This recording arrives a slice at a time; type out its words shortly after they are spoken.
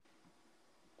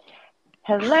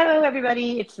Hello,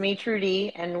 everybody. It's me,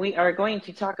 Trudy, and we are going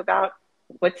to talk about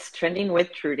what's trending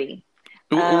with Trudy.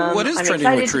 What is I'm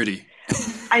trending with excited.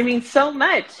 Trudy? So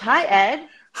much. Hi, Ed.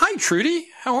 Hi, Trudy.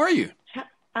 How are you?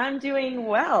 I'm doing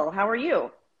well. How are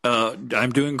you?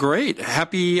 I'm doing great.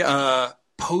 Happy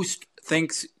post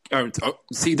thanks.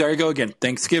 See, there you go again.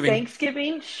 Thanksgiving.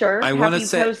 Thanksgiving, sure. I want to Happy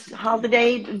say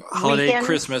post-holiday holiday weekend.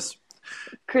 Christmas.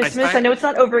 Christmas. I I know it's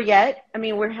not over yet. I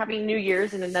mean, we're having New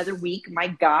Year's in another week. My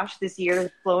gosh, this year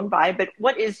has flown by. But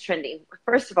what is trending?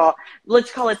 First of all, let's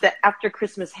call it the after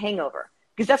Christmas hangover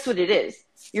because that's what it is.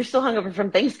 You're still hungover from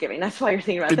Thanksgiving. That's why you're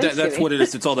thinking about that's Thanksgiving. what it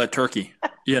is. It's all that turkey.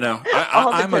 All the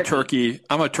I'm a turkey. turkey.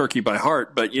 I'm a turkey by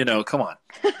heart, but come on.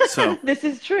 So This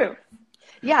is true.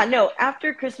 Yeah, no,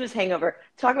 after Christmas hangover,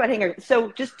 talk about hangover.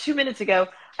 So just 2 minutes ago,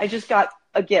 I just got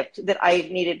a gift that I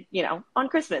needed, on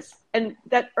Christmas. And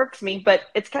that irks me, but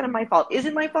it's kind of my fault. Is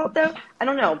it my fault though? I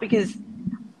don't know because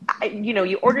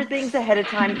you order things ahead of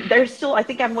time. There's still, I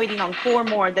think I'm waiting on four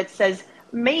more that says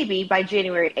maybe by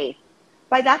January 8th.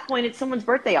 By that point, it's someone's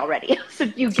birthday already. So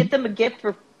you get them a gift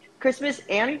for Christmas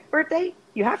and birthday?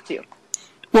 You have to,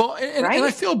 well, and I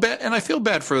right? feel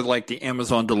bad, for like the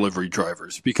Amazon delivery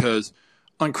drivers because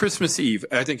on Christmas Eve,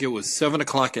 I think it was 7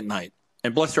 o'clock at night,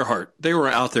 and bless their heart, they were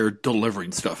out there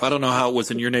delivering stuff. I don't know how it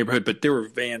was in your neighborhood, but there were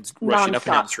vans rushing up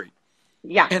and down Nonstop. the street.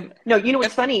 Yeah. And, No, you know and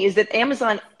what's funny is that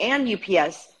Amazon and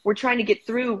UPS were trying to get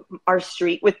through our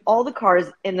street with all the cars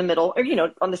in the middle or,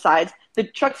 on the sides. The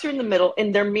trucks are in the middle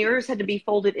and their mirrors had to be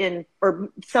folded in or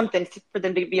something for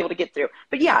them to be able to get through.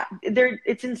 But yeah,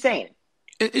 it's insane.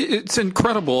 it's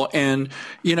incredible, and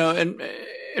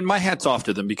and my hat's off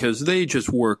to them because they just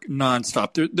work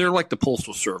nonstop. They're like the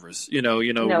postal service, No,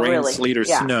 rain, really. sleet, or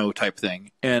Yeah. snow type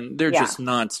thing, and they're Yeah. just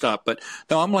nonstop. But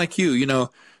no, I'm like you.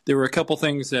 There were a couple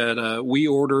things that we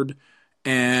ordered,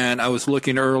 and I was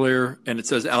looking earlier, and it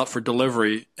says out for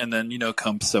delivery, and then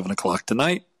come 7 o'clock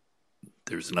tonight,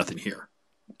 there's nothing here,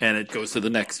 and it goes to the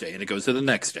next day, and it goes to the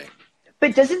next day.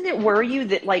 But doesn't it worry you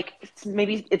that like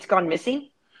maybe it's gone missing?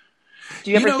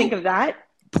 Do you You ever think know, of that?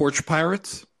 porch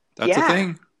pirates. That's a Yeah.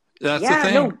 thing. That's a Yeah.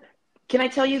 thing. No. Can I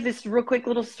tell you this real quick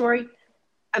little story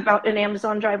about an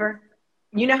Amazon driver?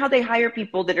 You know how they hire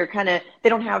people that are they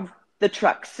don't have the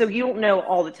trucks. So you don't know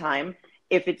all the time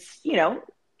if it's,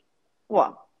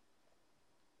 well,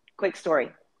 quick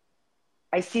story.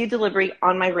 I see a delivery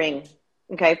on my ring,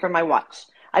 okay, from my watch.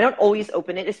 I don't always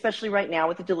open it, especially right now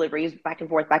with the deliveries back and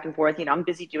forth, back and forth. I'm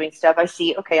busy doing stuff. I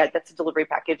see, okay, that's a delivery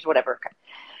package, whatever. Okay.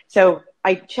 So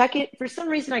I check it. For some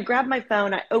reason, I grabbed my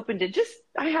phone. I opened it.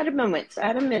 I had a moment. I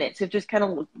had a minute to just kind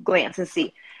of glance and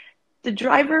see. The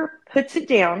driver puts it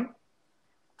down,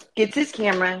 gets his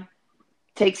camera,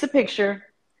 takes a picture,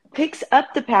 picks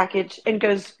up the package, and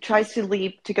tries to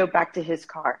leave to go back to his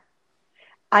car.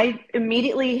 I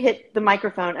immediately hit the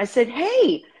microphone. I said,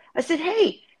 "Hey," I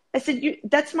said,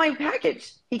 "That's my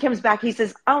package." He comes back. He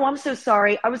says, "Oh, I'm so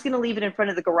sorry. I was going to leave it in front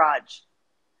of the garage."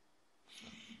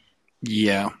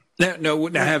 Yeah. Now, no.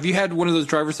 Now, have you had one of those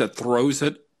drivers that throws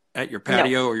it at your No,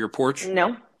 patio or your porch?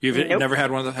 no, You've nope, never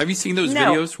had one of those? Have you seen those no.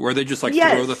 videos where they just like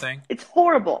throw the Yes, thing? it's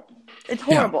horrible. It's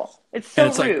Yeah. horrible. It's And so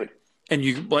it's like, rude.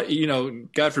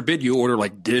 and God forbid you order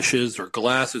like dishes or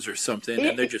glasses or something,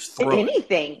 and they just throw it.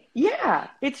 Anything. Yeah,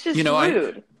 it's You just know, I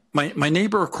rude. my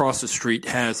neighbor across the street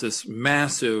has this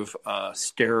massive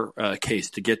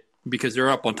staircase to get because they're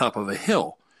up on top of a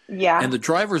hill. And Yeah. the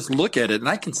drivers look at it, and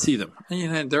I can see them. They're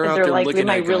And out they're there like, looking am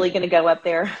I at it going, really going to go up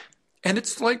there? and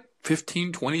it's like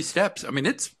 15, 20 steps. I mean,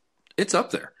 it's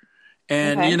up there.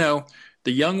 And, Okay.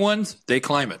 the young ones, they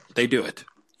climb it. They do it.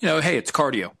 Hey, it's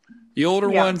cardio. The older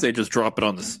Yeah. ones, they just drop it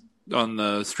on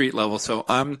the street level. So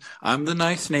I'm the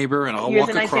nice neighbor, and I'll You're the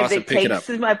walk nice neighbor across and that pick it up. takes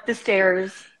them up the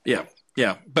stairs. Yeah,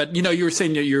 yeah. But you were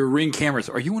saying that your Ring cameras.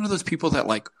 Are you one of those people that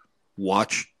like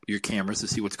watch your cameras to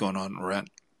see what's going on around?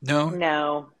 No.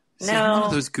 No. See, I'm one of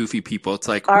No. those goofy people. It's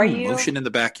like, Are ooh, you? motion in the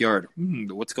backyard.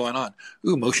 What's going on?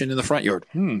 Ooh, motion in the front yard.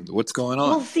 What's going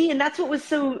Well, on? see, and that's what was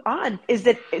so odd is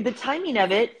that the timing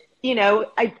of it,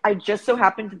 I just so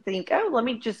happened to think, oh, let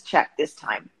me just check this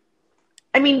time.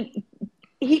 I mean,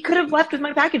 he could have left with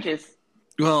my packages.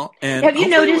 Well, and Have you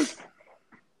hopefully it was. noticed?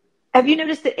 Have you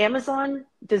noticed that Amazon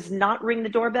does not ring the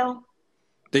doorbell?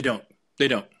 They don't. They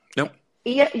don't. Nope.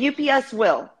 UPS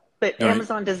will, but All right.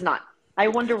 Amazon does not. I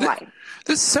wonder why.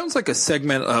 This sounds like a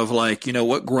segment of like,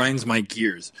 what grinds my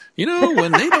gears.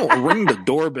 When they don't ring the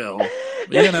doorbell,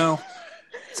 This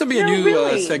will be a No, new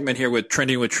really. segment here with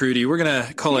Trending with Trudy. We're going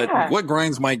to call it Yeah. What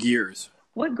Grinds My Gears.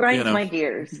 What You grinds know. my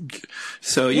gears?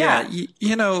 So, yeah,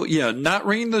 Yeah. not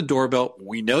ringing the doorbell.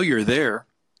 We know you're there.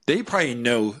 They probably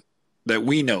know that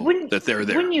we know Wouldn't that they're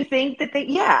there. wouldn't you think that they?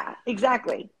 Yeah,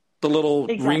 exactly. the little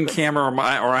Exactly. Ring camera,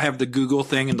 or I have the Google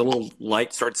thing, and the little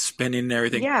light starts spinning and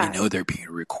everything. Yeah. You know they're being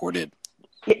recorded.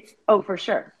 Oh, for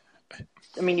sure.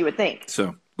 I mean, you would think.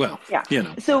 So, well, Yeah. you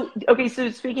know. So, okay. So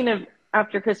speaking of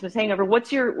after Christmas hangover,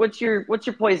 what's your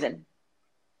poison?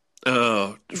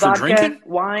 For Vodka, drinking?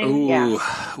 wine? Ooh,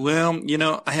 Yeah. well, you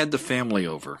know, I had the family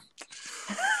over.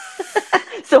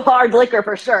 So hard liquor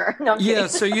for sure. No, I'm Yeah, kidding.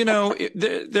 so, you know,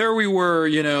 there we were,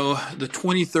 you know, the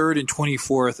 23rd and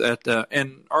 24th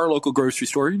and our local grocery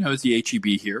store, you know, is the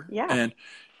H-E-B here. Yeah.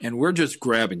 And we're just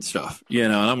grabbing stuff, you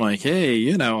know, and I'm like,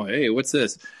 hey, what's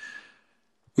this?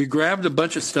 We grabbed a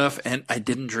bunch of stuff, and I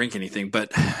didn't drink anything.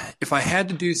 But if I had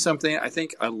to do something, I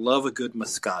think I love a good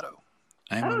Moscato.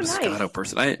 I'm a Moscato nice.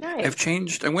 person. Nice. I've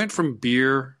changed. I went from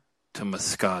beer to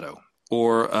Moscato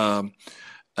or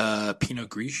Pinot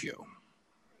Grigio.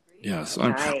 Yes,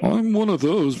 Nice. I'm one of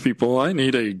those people. I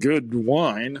need a good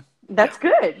wine. That's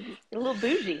good. A little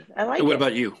bougie. I like it. What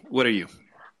about you? What are you?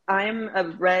 I'm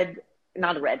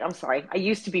not a red. I'm sorry. I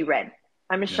used to be red.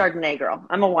 I'm a Chardonnay girl.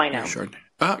 I'm a wino. Chardonnay.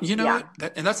 You know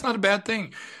what? And that's not a bad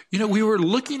thing. You know, we were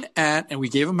looking at, and we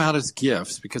gave them out as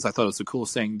gifts because I thought it was the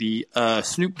coolest thing, the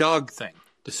Snoop Dogg thing,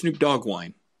 the Snoop Dogg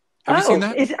wine. Have you seen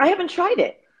that? I haven't tried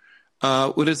it.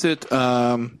 What is it?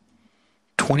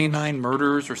 29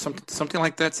 murders or something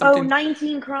like that.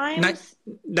 19 crimes?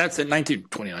 That's it.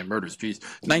 29 murders. Geez.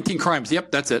 19 crimes. Yep,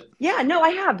 that's it. Yeah, no, I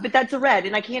have, but that's a red,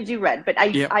 and I can't do red. But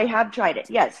I have tried it.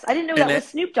 Yes. I didn't know that was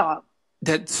Snoop Dogg.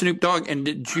 That Snoop Dogg. And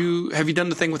have you done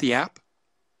the thing with the app?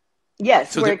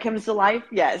 Yes, so where it comes to life.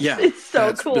 Yes. Yeah. It's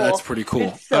so cool. That's pretty cool.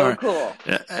 It's so cool.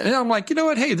 And I'm like, you know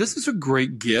what? Hey, this is a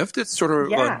great gift. It's sort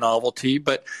of a novelty.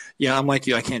 But yeah, I'm like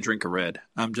you. I can't drink a red.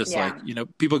 I'm just like, you know,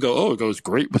 people go, oh, it goes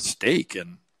great with steak.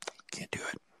 And I can't do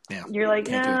it. Yeah. You're like,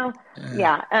 no.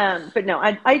 Yeah. But no,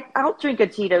 I'll drink a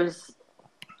Tito's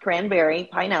cranberry,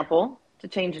 pineapple to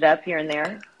change it up here and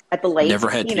there at the lake. Never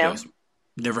had Tito's.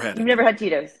 Never had it. You've never had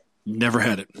Tito's? Never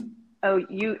had it. Oh,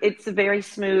 it's a very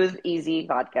smooth, easy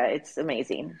vodka. It's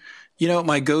amazing. You know,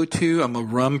 my go-to, I'm a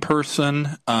rum person.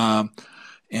 And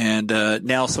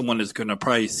now someone is going to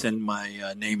probably send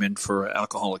my name in for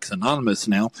Alcoholics Anonymous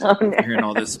now. Oh, no. Hearing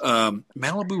all this.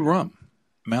 Malibu rum.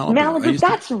 Malibu,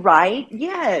 that's right.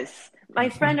 Yes. My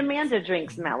friend Amanda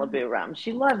drinks Malibu rum.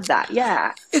 She loves that.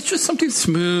 Yeah. It's just something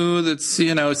smooth. It's,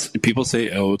 you know, people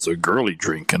say, oh, it's a girly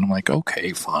drink. And I'm like,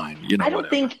 okay, fine. You know, I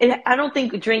don't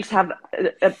think drinks have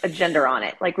a gender on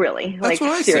it. Like, really. That's what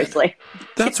I seriously. Said.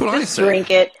 That's what I say.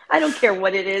 Drink it. I don't care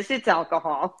what it is. It's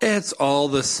alcohol. It's all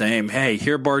the same. Hey,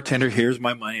 here, bartender, here's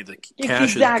my money. The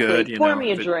cash is good. You Pour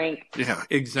me a drink. Yeah,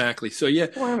 exactly. So, yeah.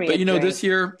 But, you know, this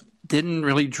year didn't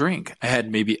really drink. I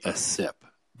had maybe a sip.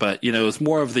 But, you know, it's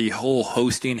more of the whole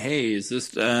hosting. Hey, is this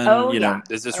done?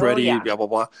 Is this ready? Yeah. Blah, blah,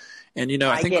 blah. And, you know,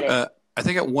 I think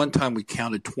at one time we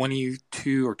counted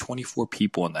 22 or 24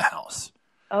 people in the house.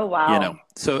 Oh, wow. You know,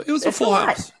 so it was a full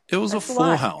house. It was a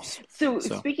full house. So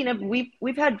speaking of,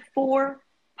 we've had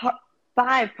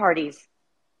 5 parties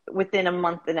within a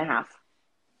month and a half.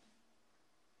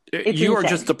 You are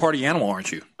just a party animal,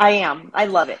 aren't you? I am. I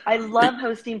love it. I love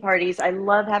hosting parties. I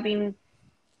love having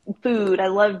food. I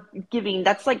love giving.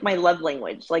 That's like my love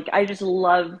language. Like, I just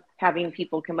love having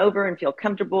people come over and feel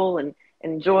comfortable and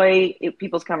enjoy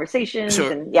people's conversations.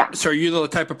 So are you the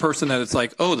type of person that it's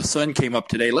like, oh, the sun came up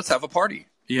today, let's have a party,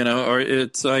 you know, or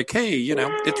it's like, hey, you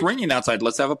know, it's raining outside,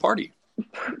 let's have a party.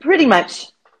 Pretty much.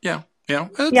 Yeah.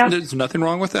 There's nothing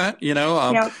wrong with that, you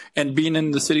know, and being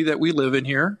in the city that we live in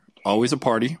here, always a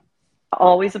party.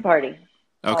 Always a party.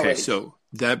 Okay. Always. So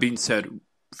that being said,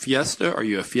 Fiesta, are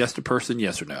you a Fiesta person?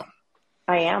 Yes or no?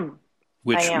 I am.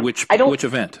 Which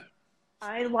event?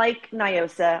 I like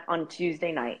Nyosa on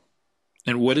Tuesday night.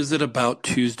 And what is it about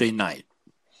Tuesday night?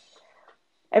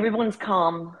 Everyone's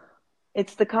calm.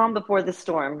 It's the calm before the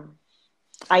storm,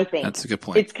 I think. That's a good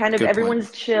point. It's kind of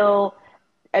everyone's chill.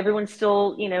 Everyone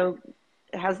still, you know,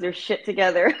 has their shit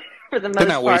together for the most part.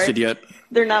 They're not wasted yet.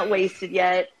 They're not wasted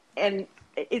yet. And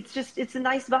it's a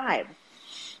nice vibe.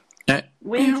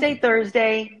 Wednesday,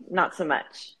 Thursday, not so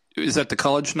much. Is that the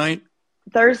college night?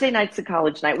 Thursday night's the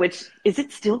college night, which, is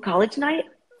it still college night?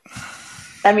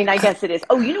 I mean, I guess it is.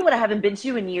 Oh, you know what I haven't been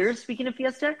to in years, speaking of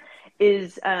Fiesta,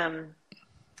 is,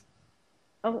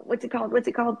 what's it called?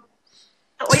 The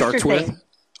oyster Starts thing.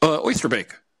 with? Oyster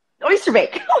Bake. Oyster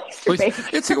Bake. Oyster Bake.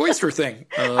 It's the oyster thing.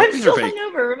 I'm still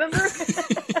hungover, remember?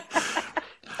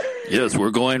 Yes,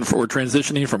 we're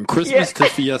transitioning from Christmas to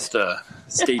Fiesta.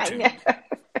 Stay tuned.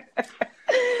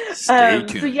 Stay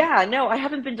tuned. So yeah, no, I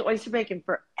haven't been to Oyster Bake in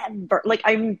forever. Like,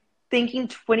 I'm thinking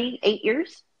 28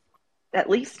 years, at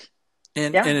least.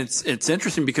 And it's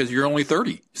interesting because you're only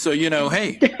 30. So, you know,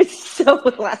 hey. So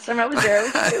last time I was there,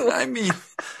 I was 2. I mean,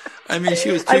 I mean,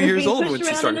 she was I 2 was years being old pushed when she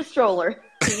around in started. a stroller.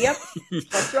 Yep,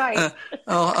 that's right.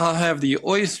 I'll have the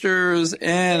oysters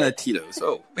and a Tito's.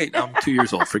 Oh, wait, I'm 2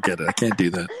 years old. Forget it. I can't do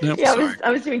that. Nope, Yeah, sorry.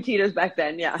 I was doing Tito's back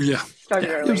then. Yeah, Yeah, started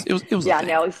yeah. early. It was a Yeah, thing.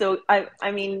 no. So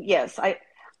I mean, yes, I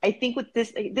think with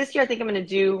this year, I think I'm going to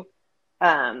do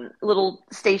little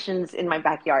stations in my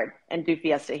backyard and do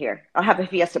fiesta here. I'll have a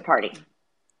fiesta party.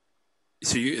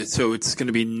 So it's going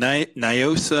to be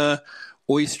Nyosa,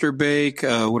 oyster bake.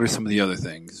 What are some of the other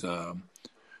things?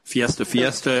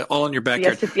 Fiesta, all in your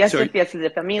backyard. Fiesta de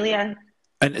familia.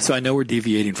 And so I know we're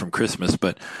deviating from Christmas,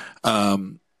 but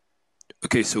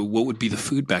okay. So what would be the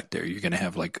food back there? You're going to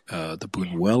have like the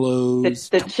buñuelos,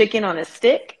 the chicken on a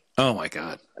stick. Oh my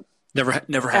God, never had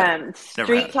it.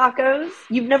 Street tacos.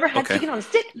 You've never had chicken on a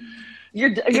stick?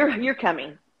 You're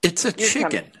coming. It's a You're chicken.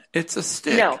 Coming. It's a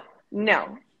stick.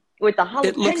 No. With the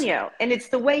jalapeno, and it's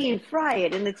the way you fry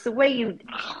it, and it's the way you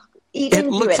eat into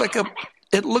it.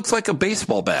 It looks like a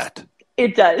baseball bat.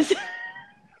 It does.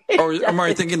 Or am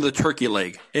I thinking of the turkey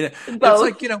leg? It's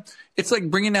like, it's like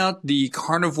bringing out the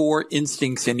carnivore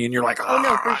instincts in you, and you're like,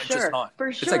 no, for sure. Just not.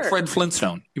 For sure. It's like Fred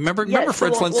Flintstone. You remember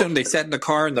Fred Flintstone? They sat in the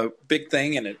car and the big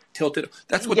thing, and it tilted.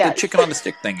 That's what the chicken on the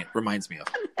stick thing it reminds me of.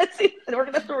 That's what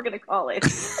we're going to call it.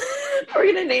 We're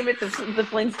going to name it the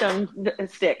Flintstone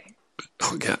stick.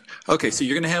 Okay, so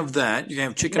you're going to have that. You're going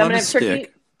to have chicken on a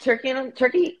stick.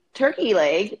 Turkey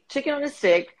leg, chicken on a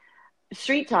stick,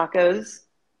 street tacos,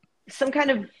 some kind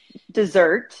of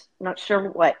dessert. I'm not sure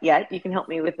what yet. You can help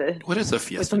me with what is a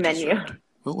fiesta with the menu. Dessert?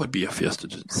 What would be a fiesta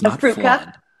dessert? It's not fruit flan.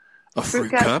 cup. A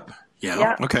fruit cup?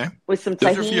 Yeah. Okay. With some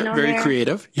tahini on very there.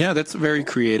 Creative. Yeah, that's very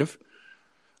creative.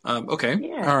 Okay.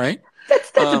 Yeah. All right.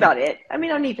 That's about it. I mean,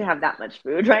 I don't need to have that much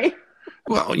food, right?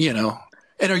 Well,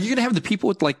 and are you going to have the people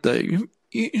with like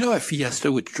a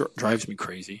fiesta, which drives me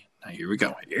crazy? Now, here we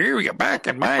go. Back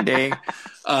in my day.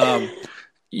 The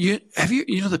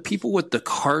people with the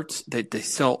carts that they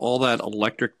sell all that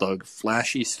electric, the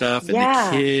flashy stuff, and the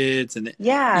kids, and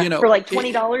for like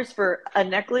 $20 for a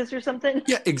necklace or something.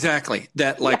 Yeah, exactly.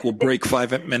 That will break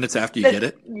 5 minutes after you get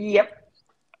it. Yep.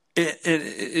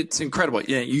 It's incredible.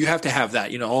 Yeah, you have to have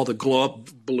that. All the glow up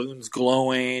balloons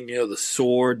glowing. The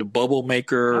sword, the bubble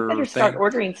maker. I better start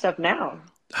ordering stuff now.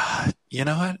 You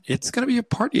know what? It's going to be a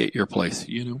party at your place.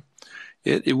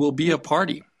 It will be a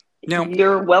party. Now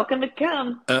you're welcome to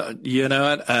come. You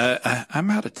know what?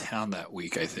 I'm out of town that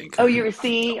week. I think. Oh, you're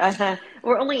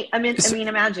we're only.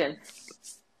 Imagine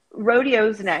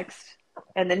Rodeo's next,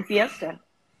 and then Fiesta.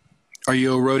 Are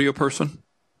you a rodeo person?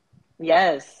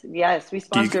 Yes. We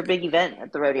sponsor a big event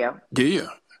at the rodeo. Do you?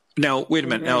 Now wait a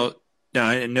minute. Now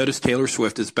I noticed Taylor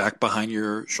Swift is back behind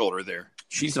your shoulder there.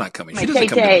 She's not coming. She doesn't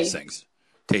come to these things.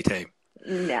 Tay.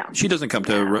 No. She doesn't come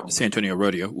to San Antonio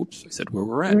Rodeo. Whoops, I said where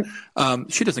we're at.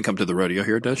 She doesn't come to the rodeo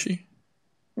here, does she?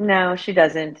 No, she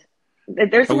doesn't.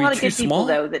 There's a lot of good people,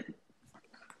 though, that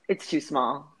it's too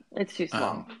small. It's too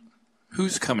small.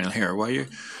 Who's coming here? Why you?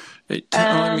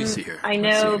 Let me see here. I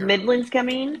know Midland's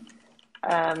coming.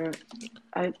 I'm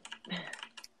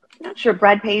not sure.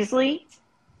 Brad Paisley.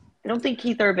 I don't think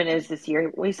Keith Urban is this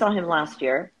year. We saw him last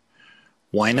year.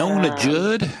 Winona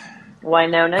Judd.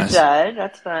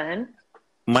 That's fun.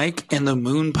 Mike and the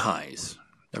Moon Pies.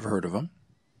 Never heard of them.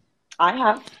 I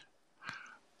have.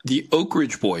 The Oak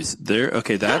Ridge Boys.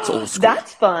 That's old school.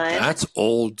 That's fun. That's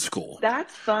old school.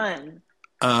 That's fun.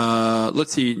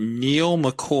 Let's see. Neil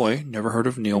McCoy. Never heard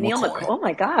of Neil McCoy. Oh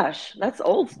my gosh, that's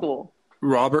old school.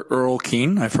 Robert Earl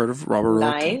Keen. I've heard of Robert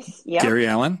Earl Keen. Nice. Yep. Gary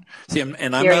Allen. See, I'm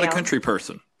not a country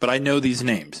person, but I know these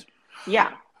names.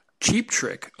 Yeah. Cheap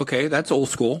Trick. Okay, that's old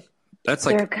school. That's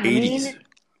like 80s.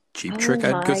 Cheap Trick.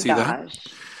 I'd go see that.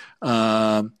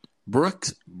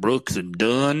 Brooks and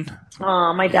Dunn.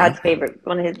 Oh, my dad's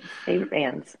one of his favorite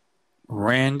bands.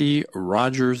 Randy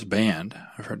Rogers Band.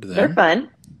 I've heard of them. They're fun.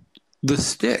 The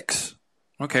Sticks.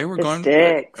 Okay, we're going.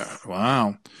 Sticks.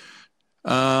 Wow.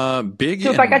 Big.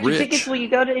 So if I got Rich. your tickets, will you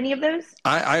go to any of those?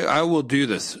 I will do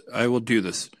this.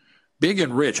 Big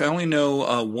and Rich. I only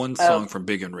know one song from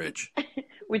Big and Rich.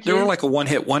 They were like a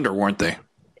one-hit wonder, weren't they?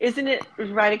 Isn't it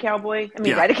Ride a Cowboy?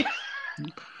 Ride a Cowboy.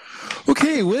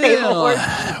 Okay, well,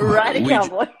 Ride a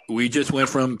Cowboy. We just went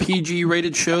from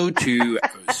PG-rated show to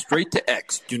straight to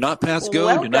X. Do not pass go.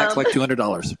 Welcome. Do not collect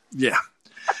 $200. Yeah.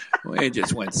 It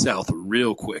just went south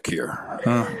real quick here.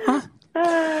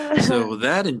 So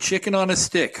that and chicken on a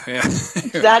stick.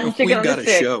 That and chicken on a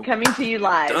stick. Show. Coming to you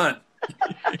live. Done.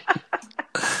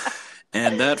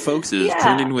 And that, folks, is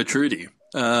Trending with Trudy.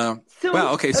 Wow.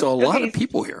 Okay. So a lot of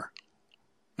people here.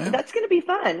 Yeah. That's going to be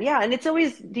fun. Yeah. And it's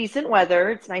always decent weather.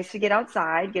 It's nice to get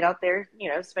outside, get out there,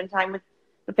 spend time with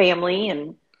the family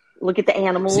and look at the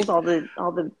animals, all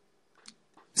the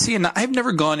See, and I've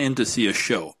never gone in to see a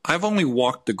show. I've only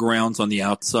walked the grounds on the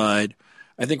outside.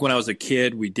 I think when I was a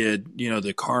kid, we did,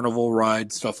 the carnival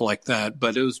ride, stuff like that.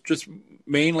 But it was just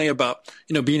mainly about,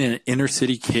 being an inner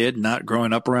city kid, not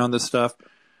growing up around this stuff. I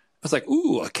was like,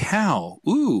 ooh, a cow,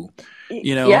 ooh,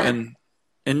 Yeah.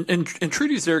 and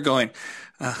Trudy's there going,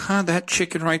 that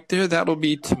chicken right there, that'll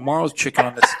be tomorrow's chicken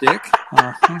on the stick.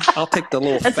 I'll take the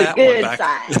little That's fat a good one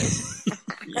back. size.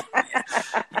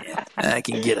 Yeah, I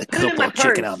can get a Put it in couple my of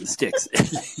chicken purse. on the sticks.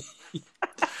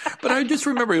 But I just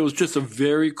remember it was just a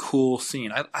very cool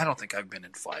scene. I don't think I've been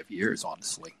in 5 years,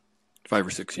 honestly. 5 or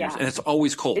 6 years. Yeah. And it's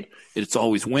always cold. It's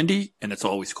always windy, and it's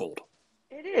always cold.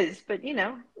 It is, but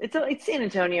it's San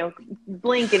Antonio.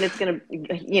 Blink and it's gonna,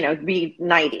 be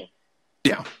 90.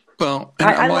 Yeah. Well, and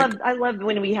I love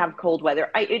when we have cold weather.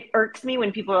 It irks me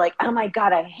when people are like, "Oh my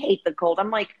God, I hate the cold."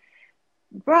 I'm like,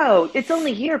 bro, it's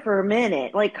only here for a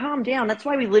minute. Like, calm down. That's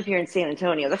why we live here in San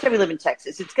Antonio. That's why we live in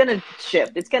Texas. It's gonna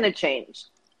shift. It's gonna change.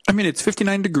 I mean, it's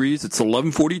 59 degrees. It's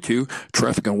 11:42.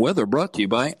 Traffic and weather brought to you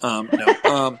by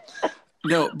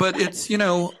no, but it's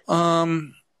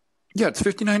it's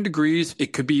 59 degrees.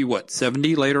 It could be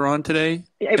 70 later on today,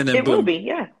 It, and then it will be,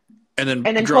 yeah. and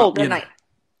then Cold at night.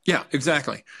 Yeah,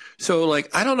 exactly. So,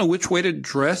 I don't know which way to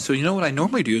dress. So, what I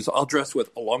normally do is I'll dress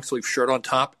with a long sleeve shirt on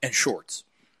top and shorts.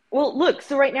 Well, look.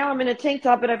 So right now I'm in a tank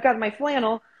top, but I've got my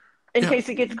flannel in case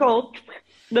it gets cold.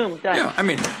 Boom, done. Yeah, I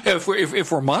mean, if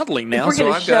we're modeling now, we're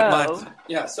so I've show. got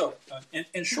my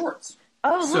and shorts.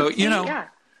 Oh, so look, yeah.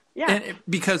 And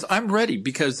because I'm ready,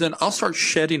 because then I'll start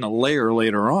shedding a layer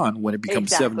later on when it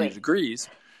becomes 70 degrees.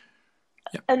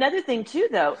 Yeah. Another thing too,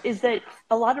 though, is that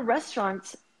a lot of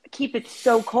restaurants keep it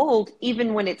so cold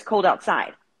even when it's cold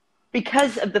outside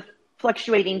because of the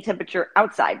fluctuating temperature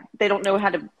outside. They don't know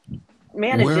how to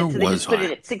manage it, so they just put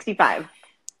it at 65.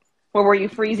 Or were you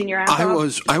freezing your ass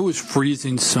off? I was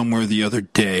freezing somewhere the other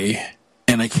day,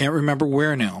 and I can't remember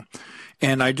where now.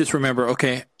 And I just remember,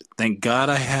 okay, thank God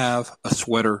I have a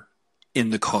sweater in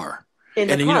the car.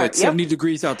 It's 70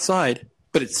 degrees outside,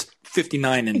 but it's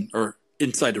 59 or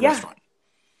inside the restaurant.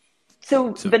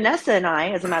 So Vanessa and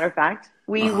I, as a matter of fact,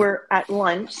 we were at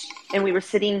lunch, and we were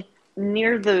sitting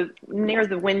near the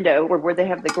window where they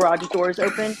have the garage doors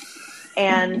open.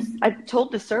 And I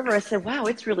told the server, I said, wow,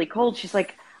 it's really cold. She's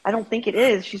like, I don't think it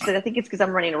is. She said, I think it's because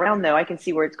I'm running around, though. I can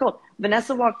see where it's cold.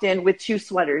 Vanessa walked in with 2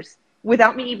 sweaters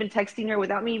without me even texting her,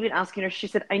 without me even asking her. She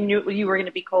said, I knew you were going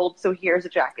to be cold, so here's a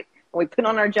jacket. And we put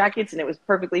on our jackets, and it was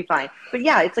perfectly fine. But,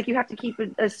 yeah, it's like you have to keep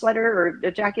a sweater or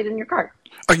a jacket in your car.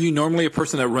 Are you normally a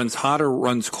person that runs hot or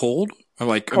runs cold?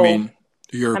 Or cold. I mean,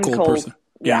 you're a cold person?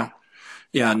 Yeah.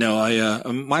 Yeah, no,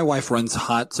 my wife runs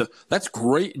hot, so that's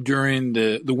great during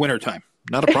the wintertime.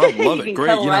 Not a problem. Love it. Great.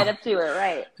 Cuddle right up to it,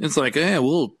 right? It's like,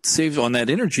 we'll save on that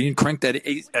energy and crank that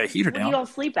heater down. What do you all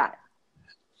sleep at?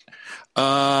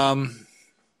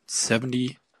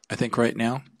 70, I think, right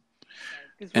now.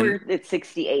 Because we're at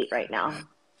 68 right now.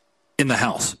 In the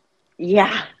house.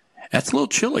 Yeah. That's a little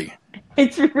chilly.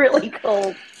 It's really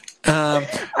cold.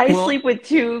 I sleep with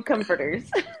 2 comforters.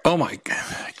 Oh my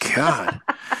God.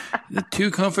 The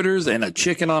 2 comforters and a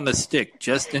chicken on the stick,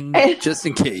 just in case. Just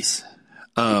in case.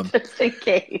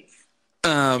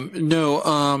 Well,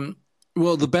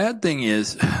 the bad thing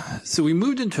is, so we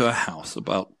moved into a house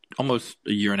about almost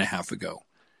a year and a half ago.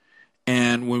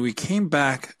 And when we came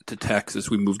back to Texas,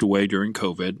 we moved away during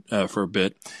COVID for a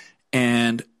bit.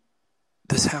 And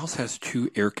this house has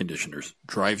 2 air conditioners.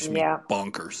 Drives me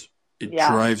bonkers. It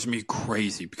drives me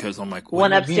crazy because I'm like,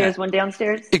 one upstairs, one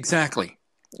downstairs? Exactly.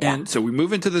 Yeah. And so we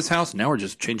move into this house. Now we're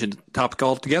just changing the topic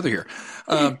altogether here.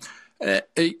 The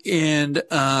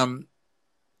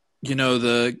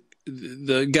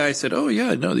guy said, oh,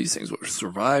 yeah, no, these things will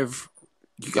survive.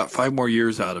 You got 5 more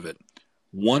years out of it.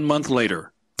 1 month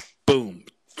later, boom,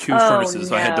 2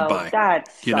 furnaces I had to buy. That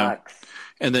sucks.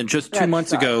 And then just 2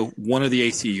 months ago, one of the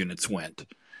AC units went.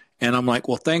 And I'm like,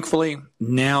 well, thankfully,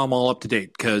 now I'm all up to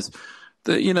date because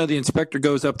the inspector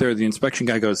goes up there. The inspection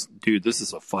guy goes, dude, this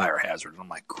is a fire hazard. And I'm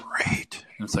like, great.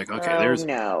 And it's like, okay, there's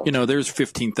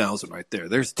 15,000 right there.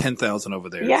 There's 10,000 over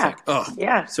there. Yeah. It's like,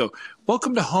 yeah. So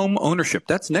welcome to home ownership.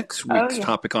 That's next week's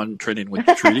topic on Trending with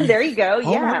Trudy. There you go.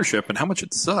 Home ownership and how much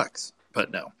it sucks. But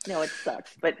no. No, it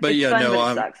sucks. But it's fun, but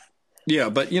it sucks. Yeah,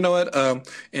 but you know what?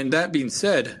 And that being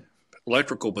said,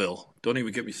 electrical bill, don't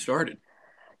even get me started.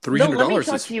 $300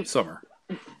 this summer.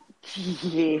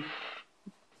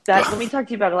 Let me talk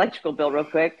to you about electrical bill real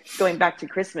quick. Going back to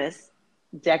Christmas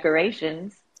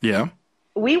decorations. Yeah.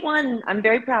 We won. I'm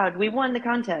very proud. We won the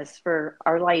contest for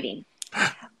our lighting.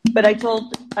 But I've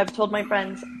told my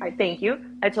friends, I thank you.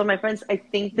 I told my friends, I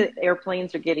think the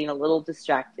airplanes are getting a little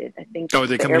distracted. I think Oh, are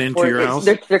they the coming into airport your is,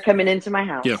 house? they're coming into my Yeah,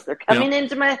 house. They're yeah, coming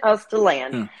into my house to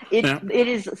land. yeah, It, yeah. it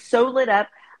is so lit up.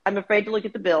 I'm afraid to look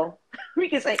at the bill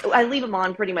because I leave them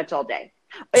on pretty much all day.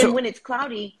 And So, when it's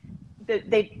cloudy,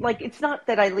 they like, it's not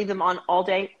that I leave them on all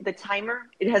day. The timer,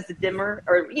 it has the dimmer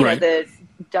or, right, the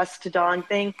dusk to dawn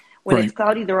thing. When it's right.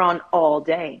 cloudy, they're on all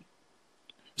day.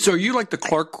 So, are you like the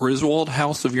Clark Griswold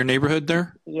house of your neighborhood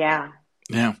there? Yeah.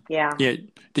 Yeah, Yeah. yeah.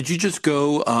 Did you just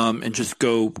go and just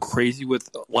go crazy with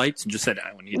lights and just said,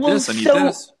 "I need Well, this, I need so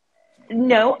this"?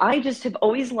 no, I just have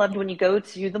always loved when you go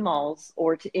to the malls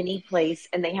or to any place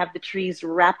and they have the trees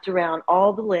wrapped around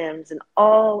all the limbs and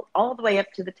all the way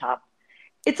up to the top.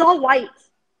 It's all white.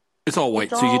 It's all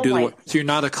It's white. So you all do white. so you're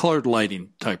not a colored lighting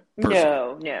type person.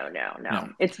 No, no, no, No. no.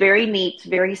 It's very neat,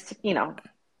 very,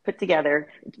 put together.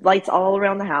 Lights all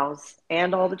around the house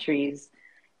and all the trees.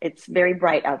 It's very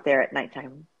bright out there at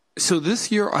nighttime. So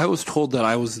this year I was told that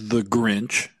I was the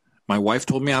Grinch. My wife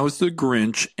told me I was the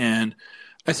Grinch, and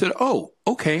I said, "Oh,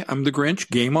 okay, I'm the Grinch.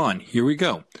 Game on. Here we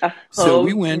go." So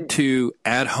we Oh, went to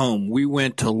at home. We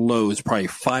went to Lowe's probably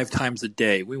 5 times a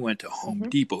day. We went to Home mm-hmm.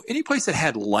 Depot, any place that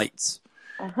had lights,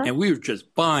 Uh-huh. and we were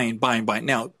just buying, buying, buying.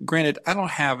 Now, granted, I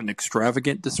don't have an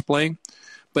extravagant display,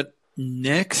 but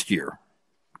next year,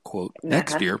 quote,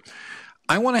 next Uh-huh. year,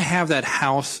 I want to have that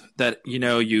house that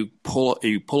you pull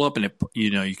up and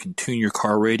you can tune your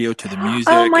car radio to the Oh music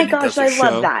my and it gosh, does a I love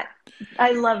show. that.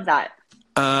 I love that.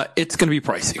 It's going to be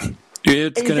pricey.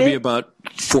 It's Is going to be it? about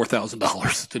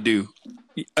 $4,000 to do.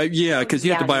 Yeah, because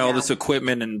you have to Yeah, buy all this no.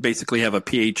 equipment and basically have a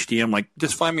PhD. I'm like,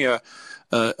 just find me a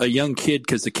young kid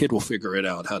because the kid will figure it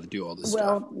out how to do all this stuff.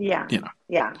 Well, yeah, You know.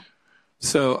 yeah.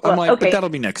 So I'm Well, like, but okay, that'll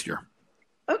be next year.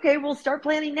 okay. We'll start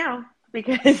planning now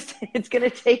because it's going to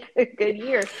take a good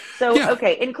year. So, Yeah.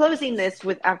 okay. In closing this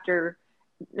with after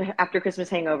Christmas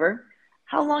hangover,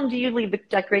 how long do you leave the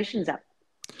decorations up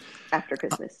after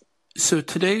Christmas? So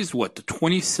today's what, the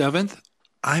 27th?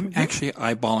 I'm Hmm. actually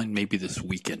eyeballing maybe this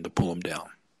weekend to pull them down.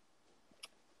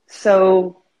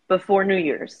 So before New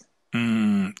Year's.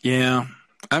 Yeah.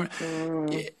 I'm,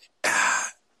 Mm.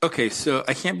 okay, so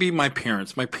I can't be my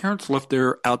parents. My parents left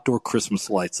their outdoor Christmas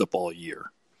lights up all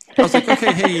year. I was like,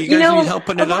 okay, hey, you guys need help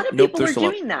putting A it lot up? of Nope, people they're are still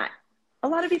up. doing that. A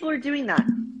lot of people are doing that.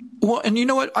 Well, and you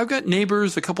know what? I've got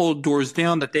neighbors a couple of doors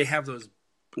down that they have those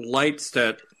lights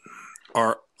that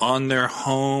are on their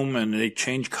home and they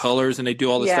change colors and they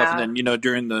do all this stuff. And Yeah, then,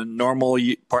 during the normal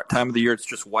part time of the year, it's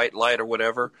just white light or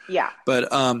whatever. yeah.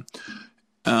 But, um,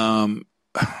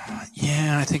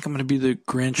 yeah, I think I'm going to be the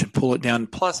Grinch and pull it down.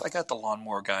 Plus, I got the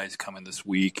lawnmower guys coming this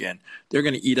week, and they're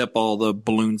going to eat up all the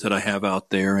balloons that I have out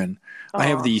there. And I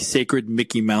have Aw. the sacred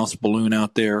Mickey Mouse balloon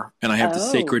out there, and I have the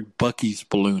Oh, sacred Bucky's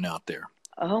balloon out there.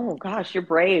 oh gosh, you're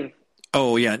brave.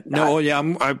 Oh yeah, no, That, oh yeah.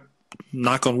 I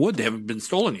knock on wood; they haven't been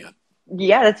stolen yet.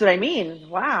 yeah, that's what I mean.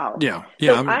 Wow. Yeah,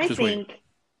 yeah. So I'm just waiting.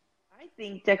 I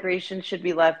think decorations should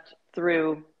be left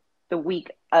through the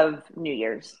week of New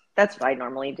Year's. That's what I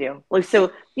normally do. Like,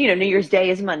 so, New Year's Day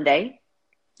is Monday.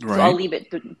 So I'll Right. leave it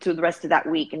to the rest of that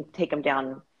week and take them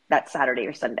down that Saturday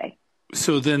or Sunday.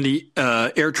 So then the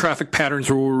air traffic patterns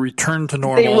will return to They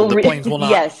normal. will, The planes will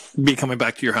not yes, be coming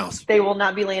back to your house. they will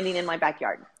not be landing in my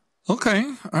backyard. Okay.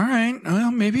 All right.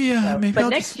 Well, maybe So, maybe but I'll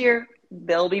next just. year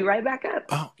they'll be right back up.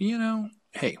 Oh,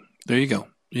 hey, there you go.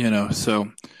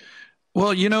 So.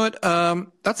 Well, you know what?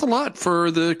 That's a lot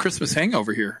for the Christmas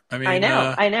hangover here. I I mean,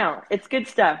 know, I know. It's good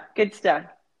stuff. Good stuff.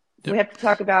 We yep. have to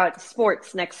talk about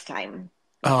sports next time.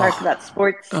 We'll talk Oh, about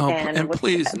sports and and what's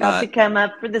please about to not. come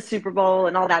up for the Super Bowl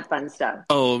and all that fun stuff.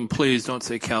 Oh, and please don't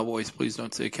say Cowboys. Please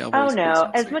don't say Oh Cowboys. Please no,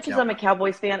 don't as say much as I'm a Cowboys.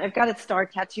 Cowboys fan, I've got a star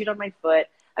tattooed on my foot.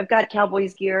 I've got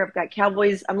Cowboys gear. I've got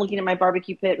Cowboys. I'm looking at my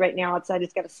barbecue pit right now outside.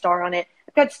 It's got a star on it.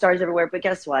 I've got stars everywhere. But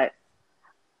guess what?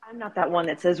 I'm not that one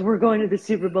that says we're going to the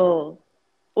Super Bowl.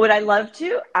 Would I love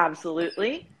to?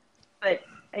 Absolutely. But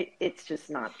it's just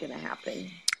not going to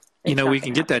happen. It's not We going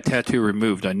can to get that happen. tattoo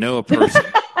removed. I know a person.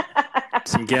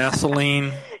 Some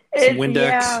gasoline, some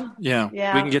Windex. Yeah, Yeah, we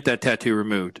yeah. can get that tattoo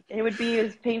removed. It would be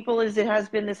as painful as it has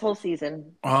been this whole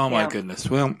season. Oh my Yeah. goodness.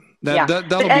 Well, Yeah. But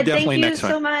that'll be Ed, thank definitely you next so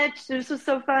time. much. This was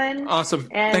so fun. Awesome.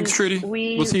 Thanks, And Trudy.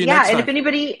 We'll see you next and time.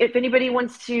 if anybody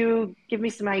wants to give me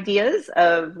some ideas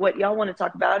of what y'all want to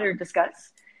talk about or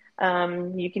discuss,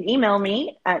 you can email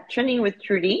me at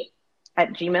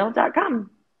trendingwithtrudy@gmail.com.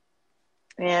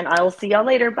 And I will see y'all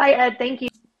later. Bye, Ed. Thank you.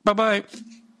 Bye bye.